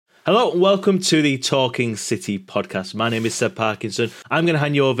Hello and welcome to the Talking City podcast. My name is Seb Parkinson. I'm going to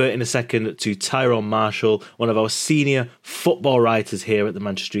hand you over in a second to Tyrone Marshall, one of our senior football writers here at the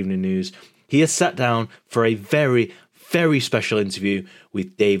Manchester Evening News. He has sat down for a very, very special interview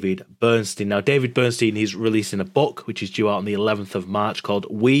with David Bernstein. Now, David Bernstein, he's releasing a book which is due out on the 11th of March called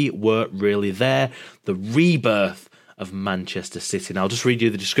We Were Really There, The Rebirth of Manchester City. Now, I'll just read you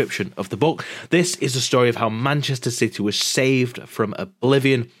the description of the book. This is the story of how Manchester City was saved from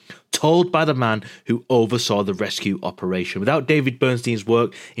oblivion, told by the man who oversaw the rescue operation. Without David Bernstein's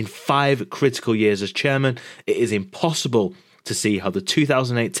work in 5 critical years as chairman, it is impossible to see how the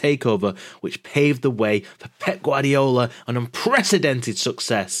 2008 takeover, which paved the way for Pep Guardiola, an unprecedented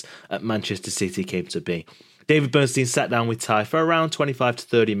success at Manchester City, came to be. David Bernstein sat down with Ty for around 25 to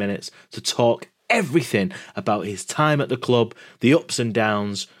 30 minutes to talk everything about his time at the club, the ups and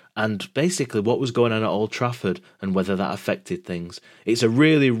downs, and basically what was going on at Old Trafford and whether that affected things. It's a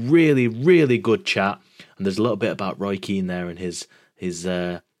really, really, really good chat, and there's a little bit about Roy Keane there and his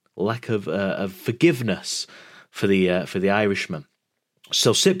lack of forgiveness for the Irishman.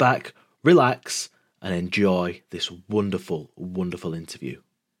 So sit back, relax, and enjoy this wonderful, wonderful interview.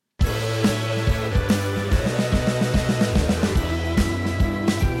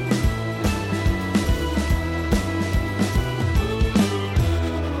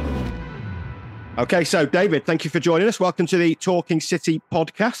 Okay, so David, thank you for joining us. Welcome to the Talking City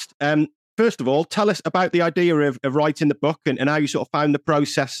podcast. First of all, tell us about the idea of writing the book and how you sort of found the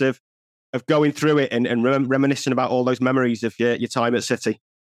process of going through it and reminiscing about all those memories of your time at City.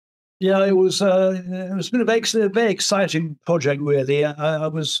 Yeah, it was been a very exciting project, really. I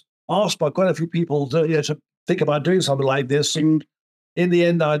was asked by quite a few people to think about doing something like this, and in the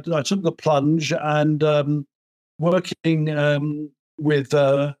end, I took the plunge and working with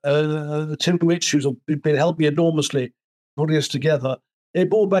Tim Witch, who's been helping me enormously putting this together.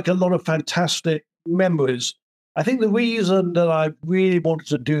 It brought back a lot of fantastic memories. I think the reason that I really wanted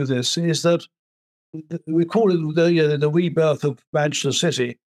to do this is that we call it the rebirth of Manchester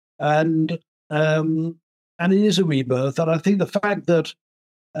City, and it is a rebirth. And I think the fact that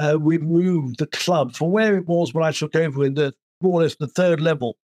we've moved the club from where it was when I took over in the more or less the third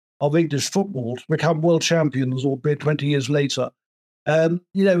level of English football to become world champions, albeit 20 years later,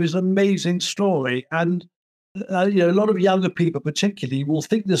 is an amazing story. And a lot of younger people, particularly, will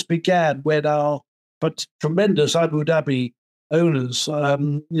think this began when our tremendous Abu Dhabi owners,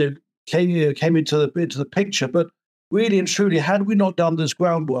 came into the picture. But really and truly, had we not done this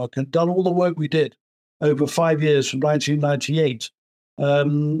groundwork and done all the work we did over 5 years from 1998,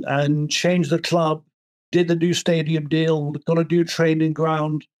 and changed the club, did the new stadium deal, got a new training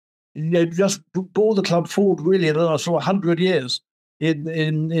ground, just brought the club forward really in the last 100 years.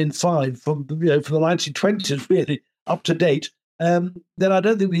 In 5 from the 1920s really up to date, then I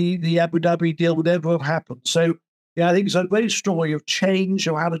don't think the Abu Dhabi deal would ever have happened. So I think it's a great story of change,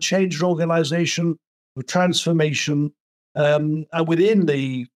 of how to change an organisation, of transformation, and within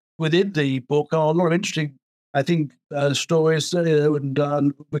the book are a lot of interesting, I think, stories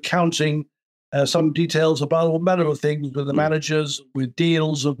and recounting some details about all manner of things with the managers, with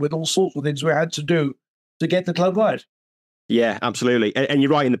deals, with all sorts of things we had to do to get the club right. Yeah, absolutely. And you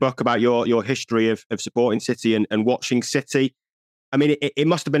write in the book about your history of supporting City and watching City. I mean, it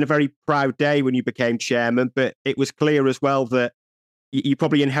must have been a very proud day when you became chairman, but it was clear as well that you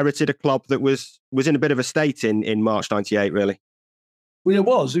probably inherited a club that was in a bit of a state in March 98, really. Well, it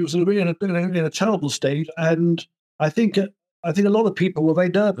was. It was in a terrible state. And I think a lot of people were very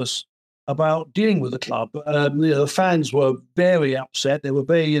nervous about dealing with the club. The fans were very upset. They were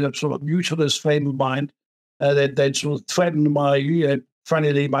very sort of mutualist frame of mind. They'd sort of threatened my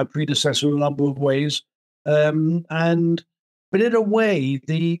predecessor in a number of ways. But in a way,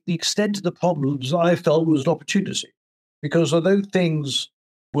 the extent of the problems I felt was an opportunity, because although things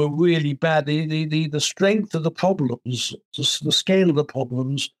were really bad, the strength of the problems, the scale of the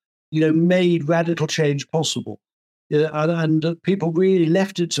problems, made radical change possible. And people really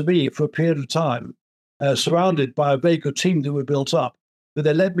left it to me for a period of time, surrounded by a very good team that were built up. But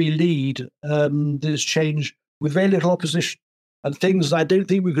they let me lead this change with very little opposition, and things I don't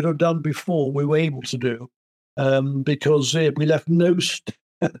think we could have done before we were able to do, because we left no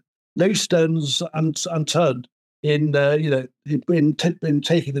stones unturned in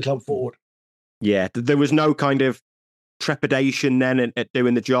taking the club forward. Yeah, there was no kind of trepidation then at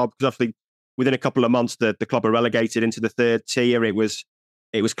doing the job, because obviously within a couple of months the club were relegated into the third tier. It was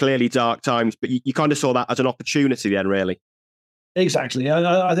clearly dark times, but you kind of saw that as an opportunity then, really. Exactly.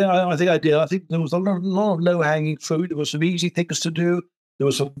 I think I did. I think there was a lot of low-hanging fruit. There were some easy things to do. There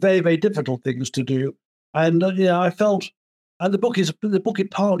were some very, very difficult things to do. And I felt And the book is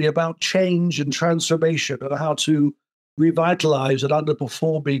partly about change and transformation and how to revitalize an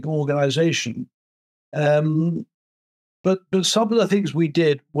underperforming organization. But some of the things we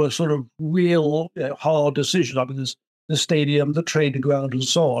did were sort of real hard decisions. I mean, there's the stadium, the training ground, and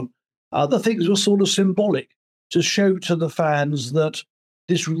so on. Other things were sort of symbolic to show to the fans that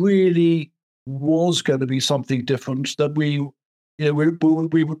this really was going to be something different, that we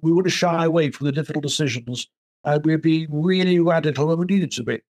wouldn't shy away from the difficult decisions, and we'd be really radical when we needed to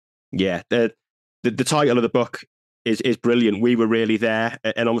be. Yeah, the title of the book is brilliant. We were really there,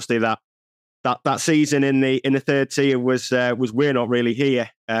 and obviously that season in the third tier was We're Not Really Here.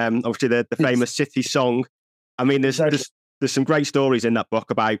 Obviously the famous City song. I mean, there's some great stories in that book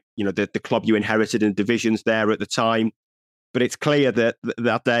about the club you inherited and divisions there at the time. But it's clear that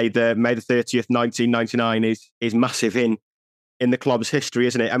that day, the May the 30th, 1999, is massive in the club's history,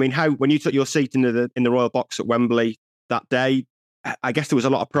 isn't it? I mean, when you took your seat in the Royal Box at Wembley that day, I guess there was a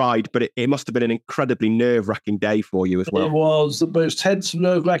lot of pride, but it must have been an incredibly nerve-wracking day for you as well. It was the most tense,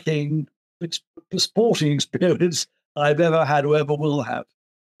 nerve-wracking sporting experience I've ever had or ever will have.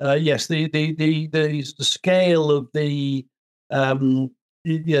 Yes, the scale of the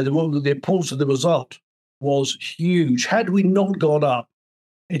importance of the result was huge. Had we not gone up,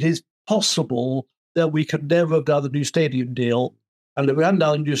 it is possible that we could never have done the new stadium deal. And if we hadn't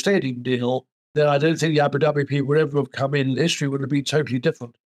done the new stadium deal, then I don't think the Abu Dhabi people would ever have come in. History would have been totally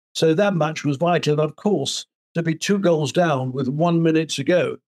different. So that match was vital. And of course, to be 2 goals down with 1 minute to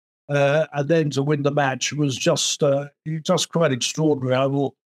go, and then to win the match was just quite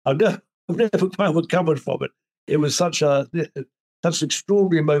extraordinary. I've never quite recovered from it. It was such an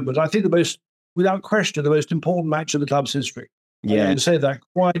extraordinary moment. I think without question, the most important match in the club's history. Yeah, I say that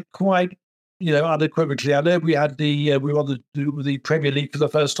quite unequivocally. I know we had we won the Premier League for the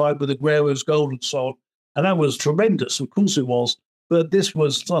first time with Aguero's goal and so on, and that was tremendous. Of course, it was. But this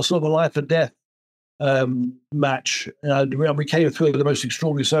was sort of a life and death match, and we came through in the most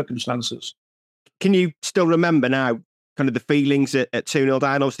extraordinary circumstances. Can you still remember now kind of the feelings at 2-0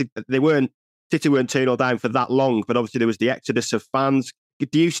 down? Obviously, City weren't 2-0 down for that long, but obviously there was the exodus of fans.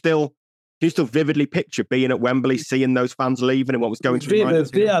 Do you still vividly picture being at Wembley, seeing those fans leaving and what was going through your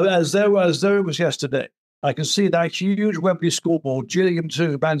mind? Yeah, as though it was yesterday. I can see that huge Wembley scoreboard, Gillingham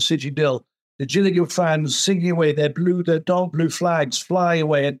 2, Man City 0. The Gillingham fans singing away, their dark blue flags flying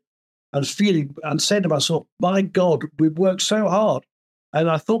away, and feeling and saying to myself, "My God, we've worked so hard, and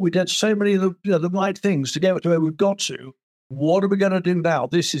I thought we did so many of the right things to get to where we've got to. What are we going to do now?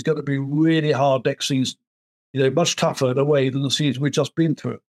 This is going to be really hard next season. Much tougher in a way than the season we've just been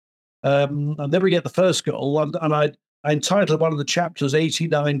through." And then we get the first goal, and I entitled one of the chapters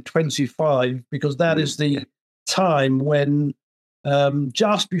 89-25 because that is the time when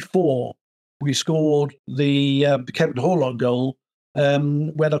just before we scored the Kevin Horlock goal,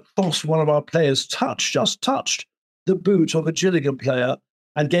 when across one of our players just touched the boot of a Gillingham player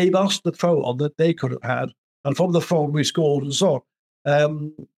and gave us the throw on that they could have had. And from the throw we scored and so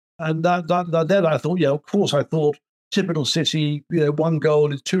on. And then I thought, of course, typical City, 1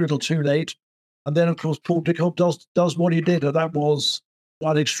 goal is too little too late. And then, of course, Paul Dickhoff does what he did, and that was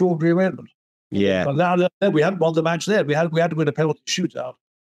an extraordinary moment. Yeah. But now we hadn't won the match there. We had to win a penalty shootout.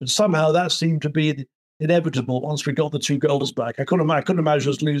 But somehow that seemed to be inevitable once we got the 2 goals back. I couldn't imagine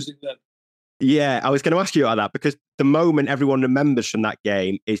us losing then. Yeah, I was going to ask you about that because the moment everyone remembers from that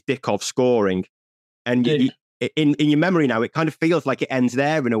game is Dickhoff scoring. And in your memory now, it kind of feels like it ends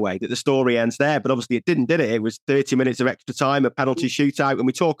there in a way, that the story ends there. But obviously it didn't, did it? It was 30 minutes of extra time, a penalty shootout. And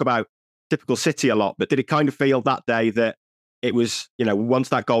we talk about typical City a lot, but did it kind of feel that day that it was, once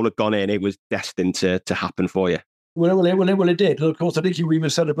that goal had gone in, it was destined to happen for you? Well, it did. Of course, the Nicky Weaver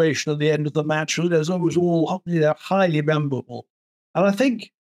celebration at the end of the match was all highly memorable. And I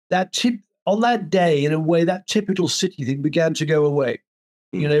think that on that day, in a way, that typical City thing began to go away.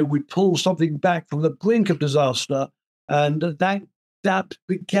 We pulled something back from the brink of disaster, and that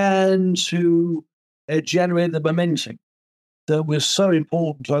began to generate the momentum that was so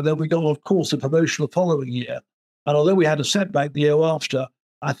important. And then we got, of course, the promotion the following year. And although we had a setback the year after,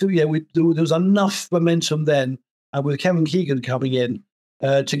 I think there was enough momentum then, and with Kevin Keegan coming in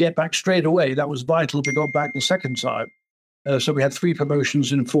to get back straight away, that was vital. We got back the second time. So we had 3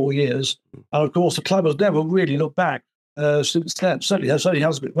 promotions in 4 years. And of course, the club has never really looked back since then. Certainly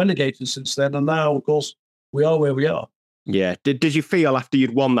hasn't been relegated since then. And now, of course, we are where we are. Yeah. Did you feel after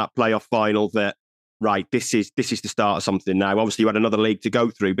you'd won that playoff final that, right, this is the start of something now? Obviously, you had another league to go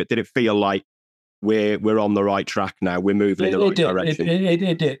through, but did it feel like we're on the right track now? We're moving in the right direction.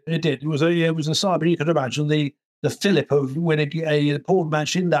 It did. It was a sign. But you could imagine the fillip of winning an important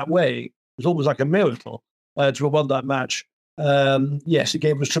match in that way was almost like a miracle to have won that match. Yes, it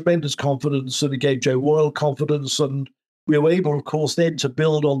gave us tremendous confidence, and it gave Joe Royle confidence, and we were able, of course, then to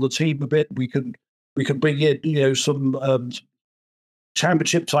build on the team a bit. We could bring in, some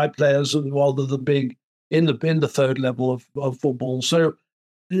championship type players rather than being in the third level of football. So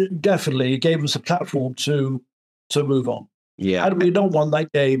definitely, it gave us a platform to move on. Yeah, Had we not won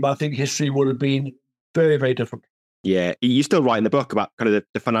that game, I think history would have been very, very different. Yeah, you still write in the book about kind of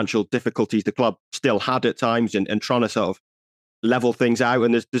the financial difficulties the club still had at times and trying to sort of level things out.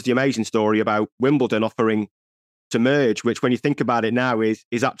 And there's the amazing story about Wimbledon offering to merge, which when you think about it now is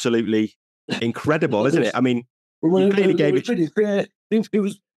absolutely incredible, isn't it? I mean, you clearly gave it.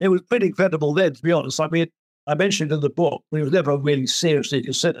 It was pretty incredible then, to be honest. I mean, I mentioned in the book, but it was never really seriously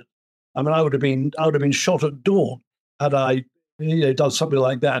considered. I mean, I would have been shot at dawn had I done something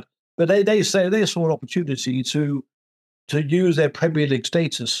like that. But they say they saw an opportunity to use their Premier League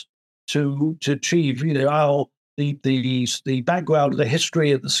status to achieve the background, the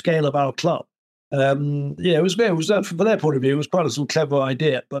history, and the scale of our club. It was from their point of view, it was quite a sort of clever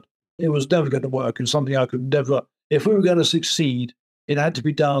idea, but it was never going to work. And something I could never. If we were going to succeed, it had to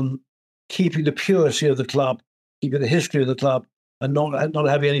be done keeping the purity of the club, keeping the history of the club, and not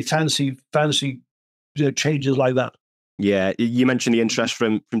having any fancy changes like that. Yeah, you mentioned the interest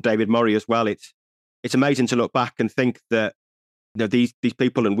from David Murray as well. It's amazing to look back and think that these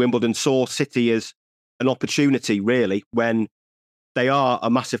people in Wimbledon saw City as an opportunity, really, when they are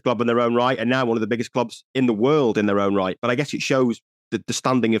a massive club in their own right and now one of the biggest clubs in the world in their own right. But I guess it shows the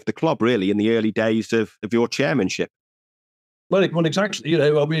standing of the club, really, in the early days of your chairmanship. Well, exactly.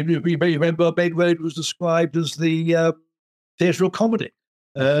 We remember Main Road was described as the theatre of comedy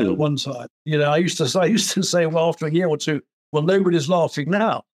at one time. I used to say, well, after a year or two, well, nobody's laughing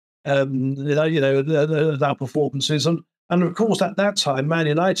now. Our performances, and of course at that time, Man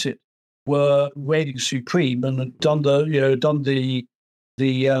United were reigning supreme and had done the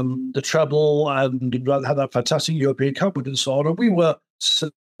treble and had that fantastic European Cup and so on. And we were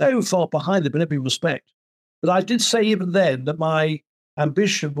so far behind them in every respect. But I did say even then that my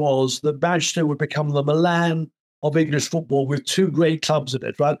ambition was that Manchester would become the Milan of English football with two great clubs in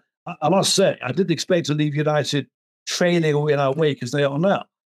it. Right? I must say, I didn't expect to leave United trailing in our wake as they are now.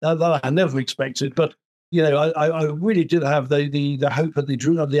 That I never expected, but I really did have the hope and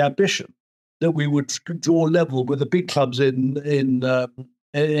the ambition that we would draw level with the big clubs in England,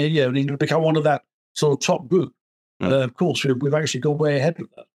 become one of that sort of top group. Of course, we've actually gone way ahead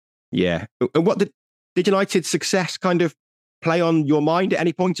with that. Yeah. And what did United's success kind of play on your mind at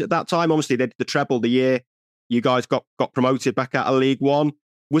any point at that time? Obviously, they did the treble the year you guys got promoted back out of League One.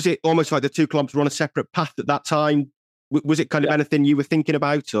 Was it almost like the two clubs were on a separate path at that time? Was it kind of anything you were thinking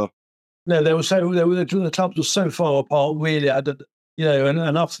about, or? No, the clubs were so far apart. Really, I did,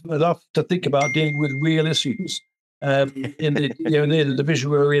 enough to think about dealing with real issues in the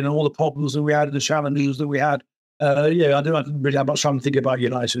division we were in, and all the problems that we had, and the challenges that we had. I didn't really have much time to think about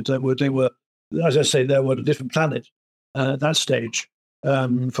United. They were, as I say, they were a different planet at that stage.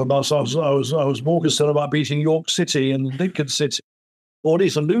 From us, I was more concerned about beating York City and Lincoln City, or at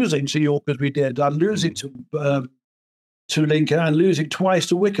least losing to York as we did, and losing to Lincoln and losing twice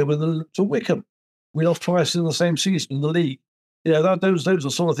to Wickham. We lost twice in the same season in the league. Those are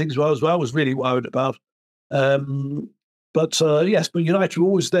the sort of things I was really worried about. But United were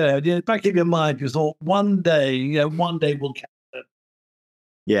always there. Back in your mind, you thought one day we'll catch them.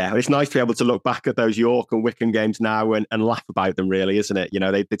 Yeah, it's nice to be able to look back at those York and Wickham games now and laugh about them, really, isn't it?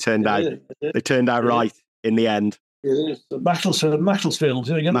 They turned out right in the end. It is. Macclesfield. Macclesfield,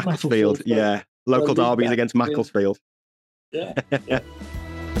 yeah. Local derbies against Macclesfield. Yeah.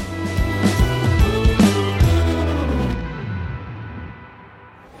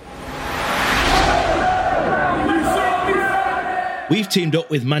 We've teamed up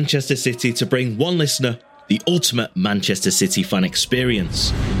with Manchester City to bring one listener the ultimate Manchester City fan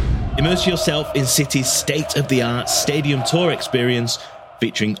experience. Immerse yourself in City's state-of-the-art stadium tour experience,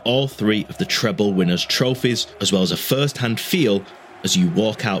 featuring all three of the treble winners' trophies, as well as a first-hand feel as you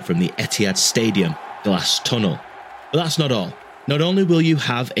walk out from the Etihad Stadium glass tunnel. But that's not all. Not only will you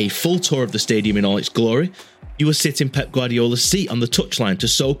have a full tour of the stadium in all its glory, you will sit in Pep Guardiola's seat on the touchline to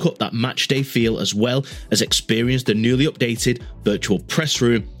soak up that matchday feel, as well as experience the newly updated virtual press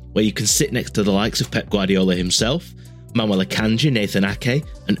room, where you can sit next to the likes of Pep Guardiola himself, Manuel Akanji, Nathan Ake,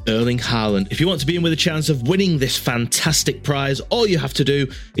 and Erling Haaland. If you want to be in with a chance of winning this fantastic prize, all you have to do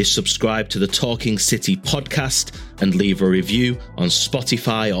is subscribe to the Talking City podcast and leave a review on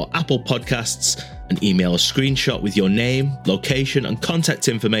Spotify or Apple Podcasts, and email a screenshot with your name, location, and contact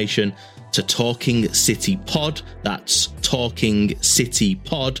information to talkingcitypod, that's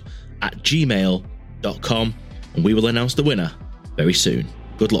talkingcitypod @gmail.com, and we will announce the winner very soon.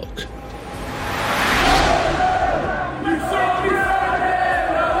 Good luck.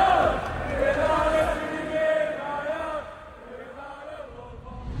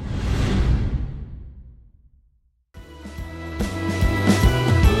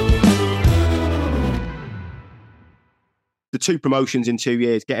 The 2 promotions in 2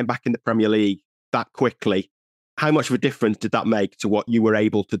 years, getting back in the Premier League that quickly, how much of a difference did that make to what you were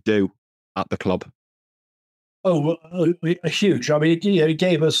able to do at the club? Oh, huge. I mean, it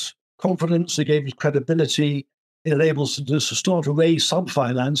gave us confidence, it gave us credibility, it enabled us to start to raise some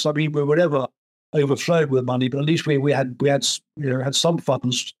finance. I mean, we were never overflowed with money, but at least we had some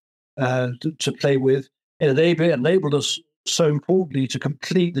funds to play with. It enabled us, so importantly, to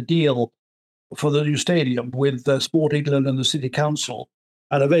complete the deal for the new stadium with Sport England and the City Council,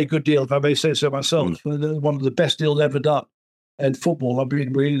 and a very good deal, if I may say so myself. One of the best deals ever done in football. I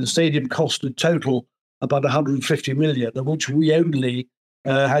mean, the stadium cost in total about 150 million, of which we only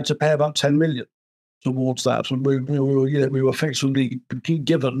had to pay about 10 million towards that, and we were effectively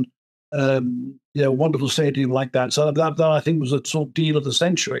given a wonderful stadium like that. So that I think was a sort of deal of the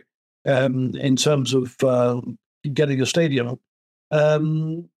century in terms of getting a stadium.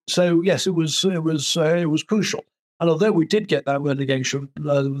 So yes, it was crucial. And although we did get that relegation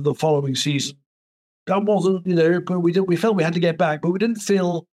the following season, that wasn't, we felt we had to get back, but we didn't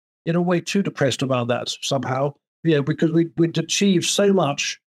feel in a way too depressed about that somehow. Because we'd achieved so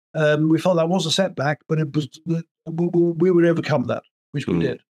much. We felt that was a setback, but it was we would overcome that, which we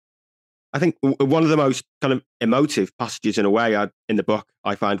did. I think one of the most kind of emotive passages in a way in the book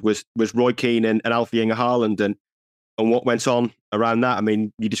I find was Roy Keane and Alfie Inge Haaland and what went on around that. I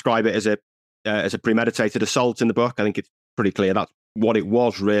mean, you describe it as a premeditated assault in the book. I think it's pretty clear that's what it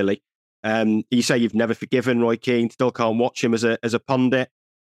was, really. You say you've never forgiven Roy Keane, still can't watch him as a pundit.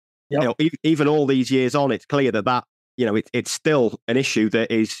 Yep. Even all these years on, it's clear that it's still an issue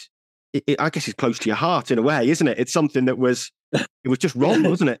that is, I guess, is close to your heart in a way, isn't it? It's something that was just wrong,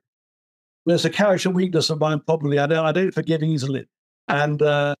 wasn't it? Well, it's a character weakness of mine, probably. I don't forgive easily, and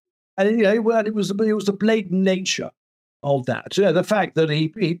it was the blatant nature of that. The fact that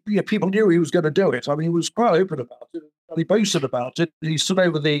people knew he was going to do it. I mean, he was quite open about it, and he boasted about it. He stood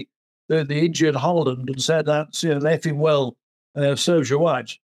over the injured Haaland and said that left him well, serves you right,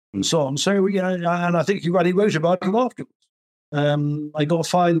 and so on. So and I think he wrote about it afterwards. I got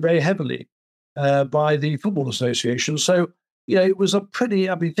fined very heavily by the Football Association. So it was a pretty.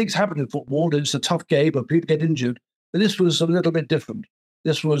 I mean, things happen in football. It's a tough game, and people get injured. But this was a little bit different.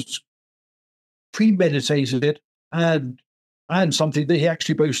 This was premeditated and something that he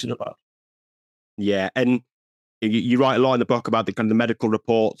actually boasted about. Yeah, and you write a lot in the book about the kind of the medical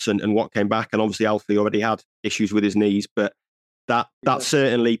reports and what came back, and obviously Alfie already had issues with his knees, but that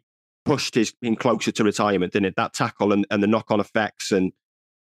certainly pushed him closer to retirement, didn't it? That tackle and the knock-on effects, and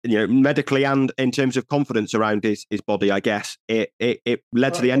medically and in terms of confidence around his body, I guess it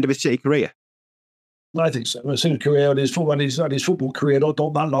led to the end of his City career. I think so. His career and his football career not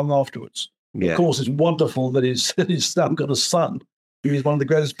that long afterwards. Yeah. Of course, it's wonderful that he's now got a son who is one of the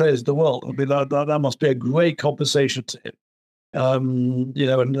greatest players in the world. I mean, that must be a great compensation to him. And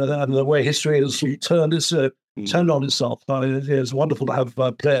the way history has turned on itself. It's wonderful to have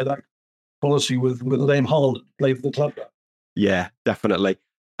a player that quality with the name Haaland play for the club. Yeah, definitely.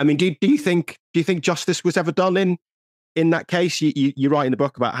 I mean, do you think justice was ever done in that case? You write in the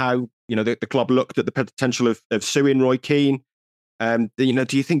book about how the club looked at the potential of suing Roy Keane. Do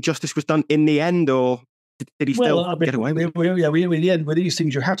you think justice was done in the end, or did he still get away with it? In the end, with these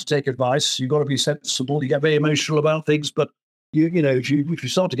things, you have to take advice. You've got to be sensible. You get very emotional about things, but if you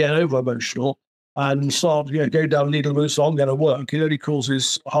start to get over emotional and start go down needle moves, so I'm going to work, it only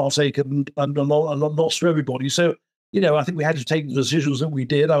causes heartache and loss for everybody. So I think we had to take the decisions that we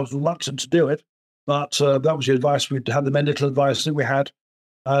did. I was reluctant to do it, but that was the advice we had, the medical advice that we had,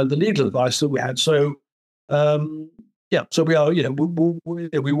 the legal advice that we had. So. So we are, we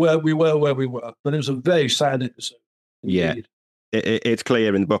were where we were, but it was a very sad episode. Yeah, it's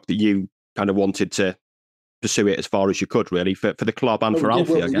clear in the book that you kind of wanted to pursue it as far as you could, really, for the club and for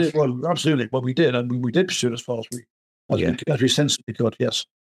Alfie, I guess. Well, absolutely. Well, we did, and we did pursue it as far as we sensibly could. Yes.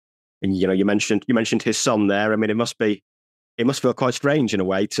 And you mentioned his son there. I mean, it must feel quite strange in a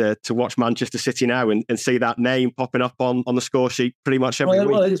way to watch Manchester City now and see that name popping up on the score sheet pretty much every week.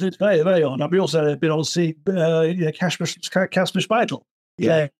 Well, it's very, very on. We also been on to see Kasper Schmeichel.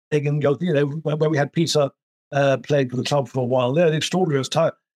 Yeah. When we had Peter playing for the club for a while. They're extraordinary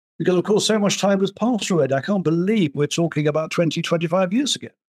time. Because, of course, so much time has passed already. I can't believe we're talking about 20, 25 years ago.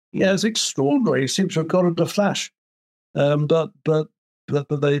 Yeah, it's extraordinary. It seems to have gone into a flash. But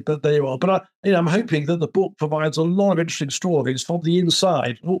but there you are. But I'm hoping that the book provides a lot of interesting stories from the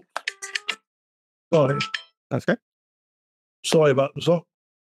inside. Oh, sorry, That's okay. sorry about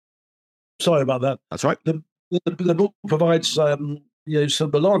that. That's right. The book provides a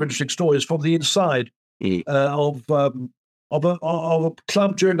lot of interesting stories from the inside of a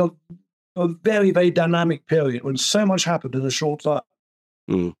club during a very, very dynamic period when so much happened in a short time.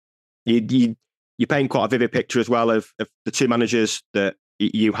 You paint quite a vivid picture as well of the two managers that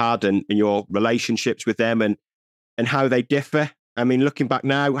you had and your relationships with them and how they differ. I mean, looking back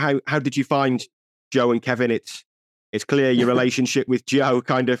now, how did you find Joe and Kevin? It's clear your relationship with Joe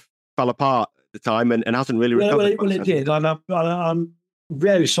kind of fell apart at the time and hasn't really recovered. Well, it did. And I'm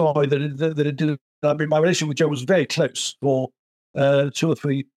very sorry that it did. I mean, my relationship with Joe was very close for 2 or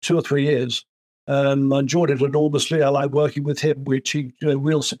 3 years. I enjoyed it enormously. I like working with him. We achieved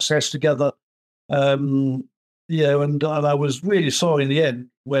real success together. And I was really sorry in the end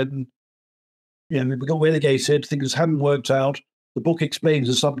when we got relegated. Things hadn't worked out. The book explains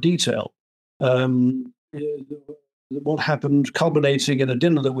in some detail what happened, culminating in a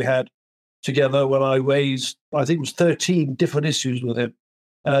dinner that we had together when I raised, I think it was 13 different issues with him,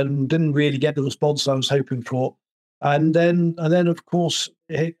 and didn't really get the response I was hoping for. And then of course,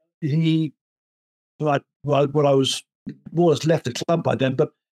 I was more or less left the club by then,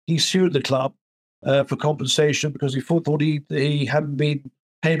 but he sued the club for compensation because he thought he hadn't been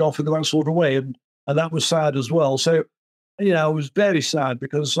paid off in the right sort of way, and that was sad as well. So, I was very sad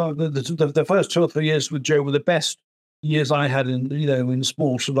because the first 2 or 3 years with Joe were the best years I had in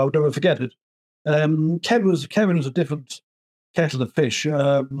sport, and I would never forget it. Kevin was a different kettle of fish.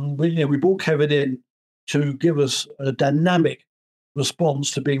 We brought Kevin in to give us a dynamic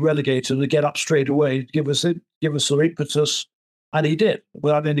response to being relegated and to get up straight away, give us some impetus, and he did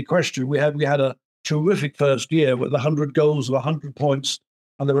without any question. We had a terrific first year with 100 goals or 100 points,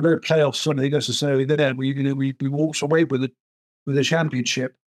 and there were no playoffs or anything necessarily there. We walked away with the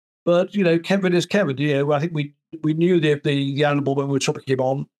championship. But Kevin is Kevin. I think we knew the animal when we were taking him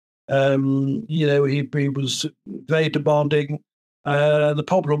on. He was very demanding. The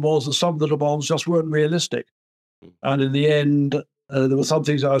problem was that some of the demands just weren't realistic. And in the end, there were some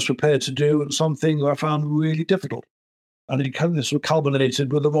things I was prepared to do and some things I found really difficult. And this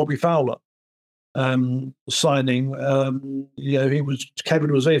culminated with the Robbie Fowler signing.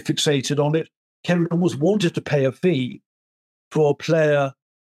 Kevin was very fixated on it. Kevin almost wanted to pay a fee for a player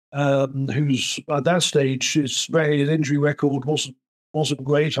who's at that stage his injury record wasn't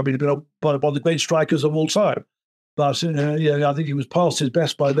great. I mean, he'd been one of the great strikers of all time, but I think he was past his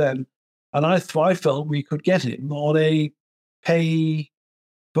best by then. And I felt we could get him on a pay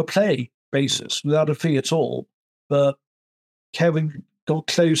for play basis without a fee at all. But Kevin got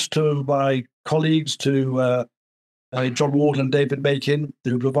close to my colleagues, to John Ward and David Makin,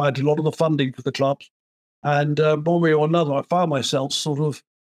 who provided a lot of the funding for the clubs. And one way or another, I found myself sort of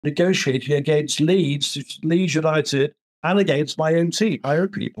negotiating against Leeds United, and against my own team, my own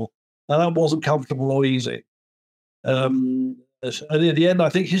people. And that wasn't comfortable or easy. And in the end, I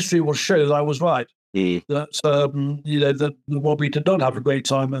think history will show that I was right. That that Robbie did not have a great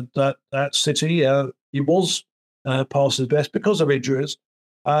time at that City. He was past his best because of injuries,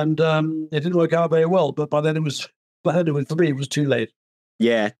 and it didn't work out very well. But by then it was for me, it was too late.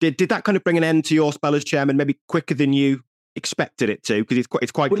 Yeah. Did that kind of bring an end to your spell as chairman, maybe quicker than you expected it to? Because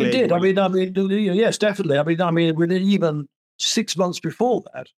it's quite clear. It did. I mean, yes, definitely. I mean, within even 6 months before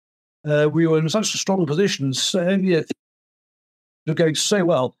that, we were in such a strong position. So, were going so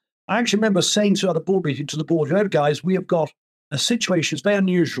well. I actually remember saying at a board meeting to the board, guys, we have got a situation. It's very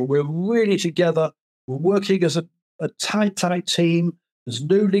unusual. We're really together. We're working as a tight team. There's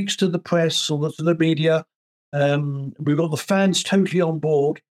no links to the press or to the media. We've got the fans totally on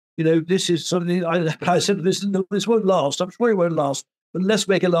board. This is something I said, this won't last. I'm sure it won't last, but let's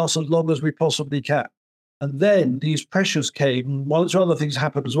make it last as long as we possibly can. And then these pressures came. Well, other things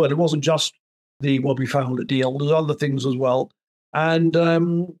happened as well. It wasn't just the Robbie Fowler deal. There's other things as well. And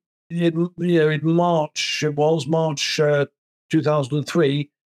in March 2003,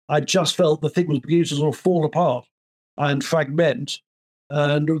 I just felt the thing was beginning to sort of fall apart and fragment.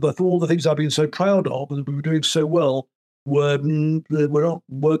 And all the things I've been so proud of and we were doing so well were not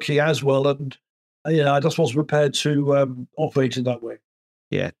working as well. And I just wasn't prepared to operate in that way.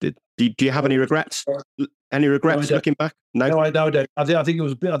 Yeah. Do you have any regrets? Any regrets looking back? No, I don't. I think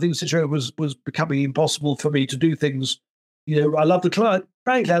the situation was becoming impossible for me to do things. I love the club.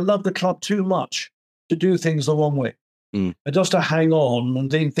 Frankly, I love the club too much to do things the wrong way. And just to hang on,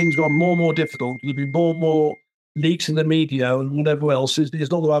 and then things got more and more difficult. There'd be more and more leaks in the media and whatever else. It's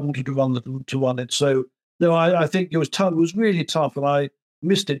not that I wanted to run it. So no, I think it was tough. It was really tough, and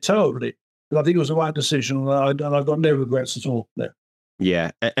missed it terribly. But I think it was the right decision, and I've got no regrets at all. No.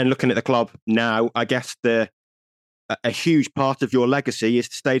 Yeah, and looking at the club now, I guess a huge part of your legacy is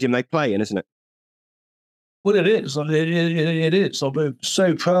the stadium they play in, isn't it? Well, it is. It is. I'm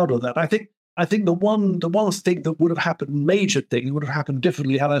so proud of that. I think the one thing that would have happened, major thing, would have happened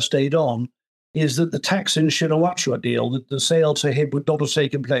differently had I stayed on, is that the Thaksin Shinawatra deal, that the sale to him would not have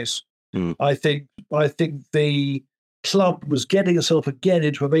taken place. I think the club was getting itself again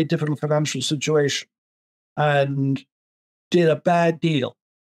into a very difficult financial situation, and did a bad deal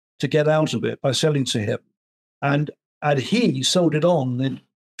to get out of it by selling to him, and he sold it on a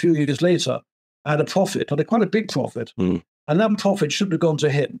few years later at a profit, at quite a big profit, and that profit shouldn't have gone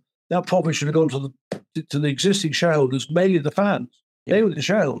to him. That profit should have gone to the existing shareholders, mainly the fans. Yeah. They were the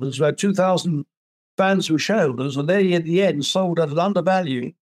shareholders. About 2,000 fans who were shareholders, and they in the end sold at an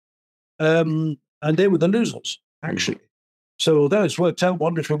undervalue, and they were the losers actually. So although it's worked out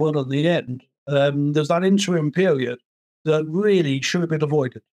wonderfully well in the end, there's that interim period that really should have been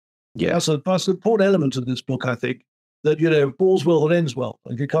avoided. Yeah, that's an important element of this book, I think. That all's well that ends well,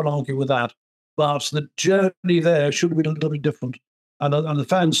 and you can't argue with that. But the journey there should have been a little bit different. And the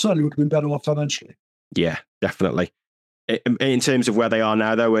fans certainly would have been better off financially. Yeah, definitely. In terms of where they are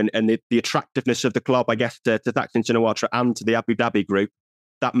now, though, and the attractiveness of the club, I guess, to Thaksin Shinawatra and to the Abu Dhabi group,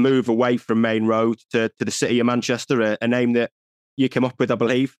 that move away from Main Road to the city of Manchester, a name that you came up with, I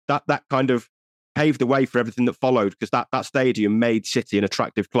believe, that kind of paved the way for everything that followed, because that stadium made City an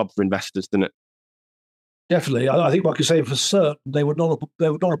attractive club for investors, didn't it? Definitely. I think I can say for certain they would not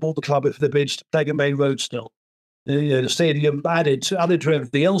have bought the club if they'd been playing at Main Road still. The stadium added to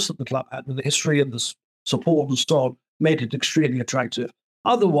everything else that the club had, with the history and the support and so on, made it extremely attractive.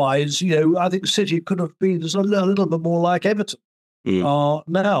 Otherwise, I think City could have been a little bit more like Everton. Now,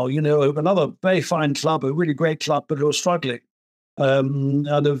 another very fine club, a really great club, but who are struggling. And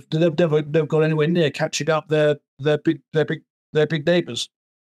they've never got anywhere near catching up their big neighbours.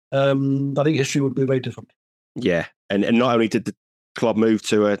 I think history would be very different. Yeah, and not only did the club move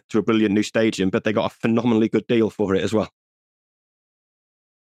to a brilliant new stadium, but they got a phenomenally good deal for it as well.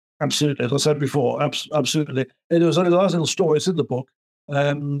 Absolutely, as I said before, absolutely. And there was a nice little story, it's in the book,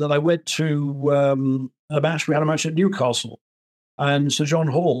 that I went to a match. We had a match at Newcastle, and Sir John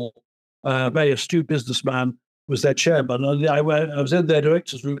Hall, a very astute businessman, was their chairman. And I was in their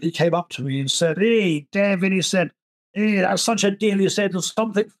director's room. He came up to me and said, "Hey, David," he said, "hey, that's such a deal." He said, "There's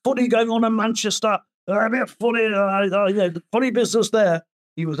something funny going on in Manchester. A bit funny, the funny business there."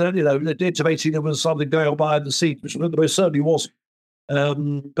 He was, intimating there was something going on behind the scenes, which there certainly wasn't.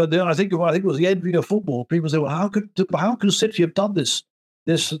 But I think it was the envy of football. People say, "Well, how could City have done this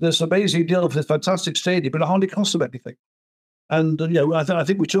amazing deal for this fantastic stadium, but it hardly cost them anything?" And I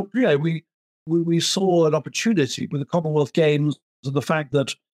think we took, we saw an opportunity with the Commonwealth Games and the fact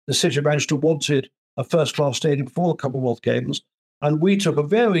that the City of Manchester wanted a first-class stadium for the Commonwealth Games, and we took a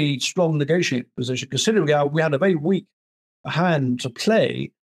very strong negotiating position, considering we had a very weak hand to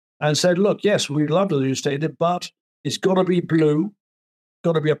play, and said, "Look, yes, we'd love the new stadium, but it's got to be blue,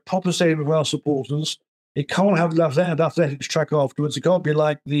 got to be a proper stadium for our supporters. It can't have an athletics track afterwards. It can't be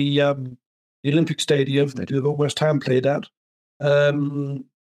like the Olympic Stadium that West Ham played at, and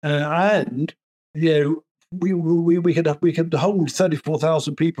we could hold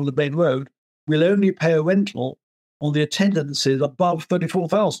 34,000 people at Main Road. We'll only pay a rental on the attendances above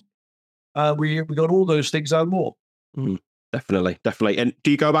 34,000. We got all those things and more." Definitely. And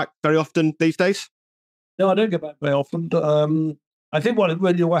do you go back very often these days? No, I don't go back very often. I think what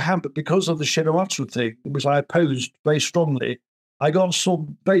happened, because of the Shinawatra thing, which I opposed very strongly, I got sort of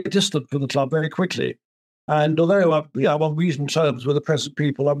very distant from the club very quickly. And although I'm on reasonable terms with the present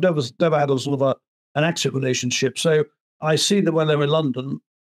people, I've never had a sort of an active relationship. So I see them when they're in London.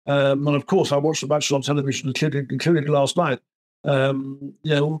 And of course, I watch the matches on television, including last night,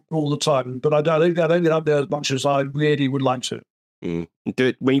 all the time. But I don't get up there as much as I really would like to.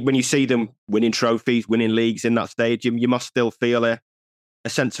 When you see them winning trophies, winning leagues in that stadium, you must still feel a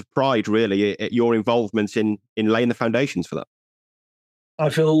sense of pride, really, at your involvement in laying the foundations for that. I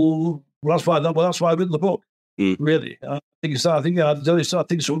feel that's why I've written the book. Really, I think so. I think so.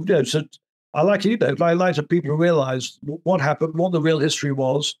 I like I like to people to realise what happened, what the real history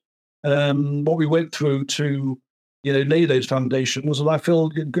was, what we went through to lay those foundations, and I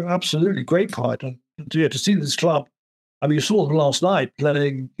feel absolutely great pride to see this club. I mean, you saw them last night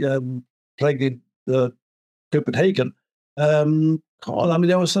playing in Copenhagen. I mean,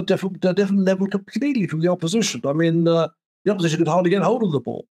 there was a different level completely from the opposition. I mean, the opposition could hardly get hold of the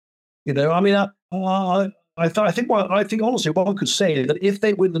ball. I mean, I think honestly, one could say that if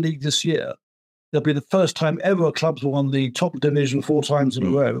they win the league this year, It'll be the first time ever a club's won the top division 4 times in a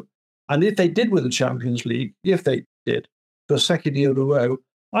row. And if they did win the Champions League, if they did, for a second year in a row,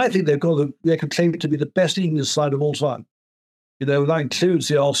 I think they can claim to be the best English side of all time. That includes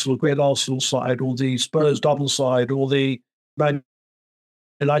the Arsenal, great Arsenal side, or the Spurs double side, or the Man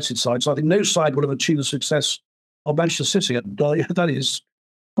United side. So I think no side would have achieved the success of Manchester City. And that is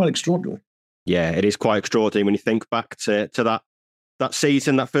quite extraordinary. Yeah, it is quite extraordinary when you think back to that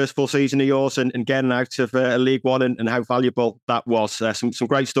season, that first full season of yours, and getting out of League One and how valuable that was. Some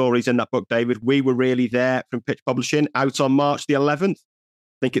great stories in that book, David. We were really there from Pitch Publishing, out on March the 11th.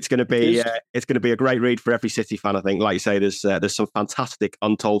 I think it's going to be a great read for every City fan. I think, like you say, there's some fantastic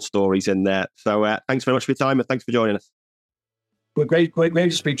untold stories in there. So thanks very much for your time and thanks for joining us. Well, great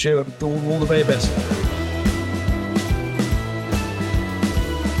to speak to you. All the very best.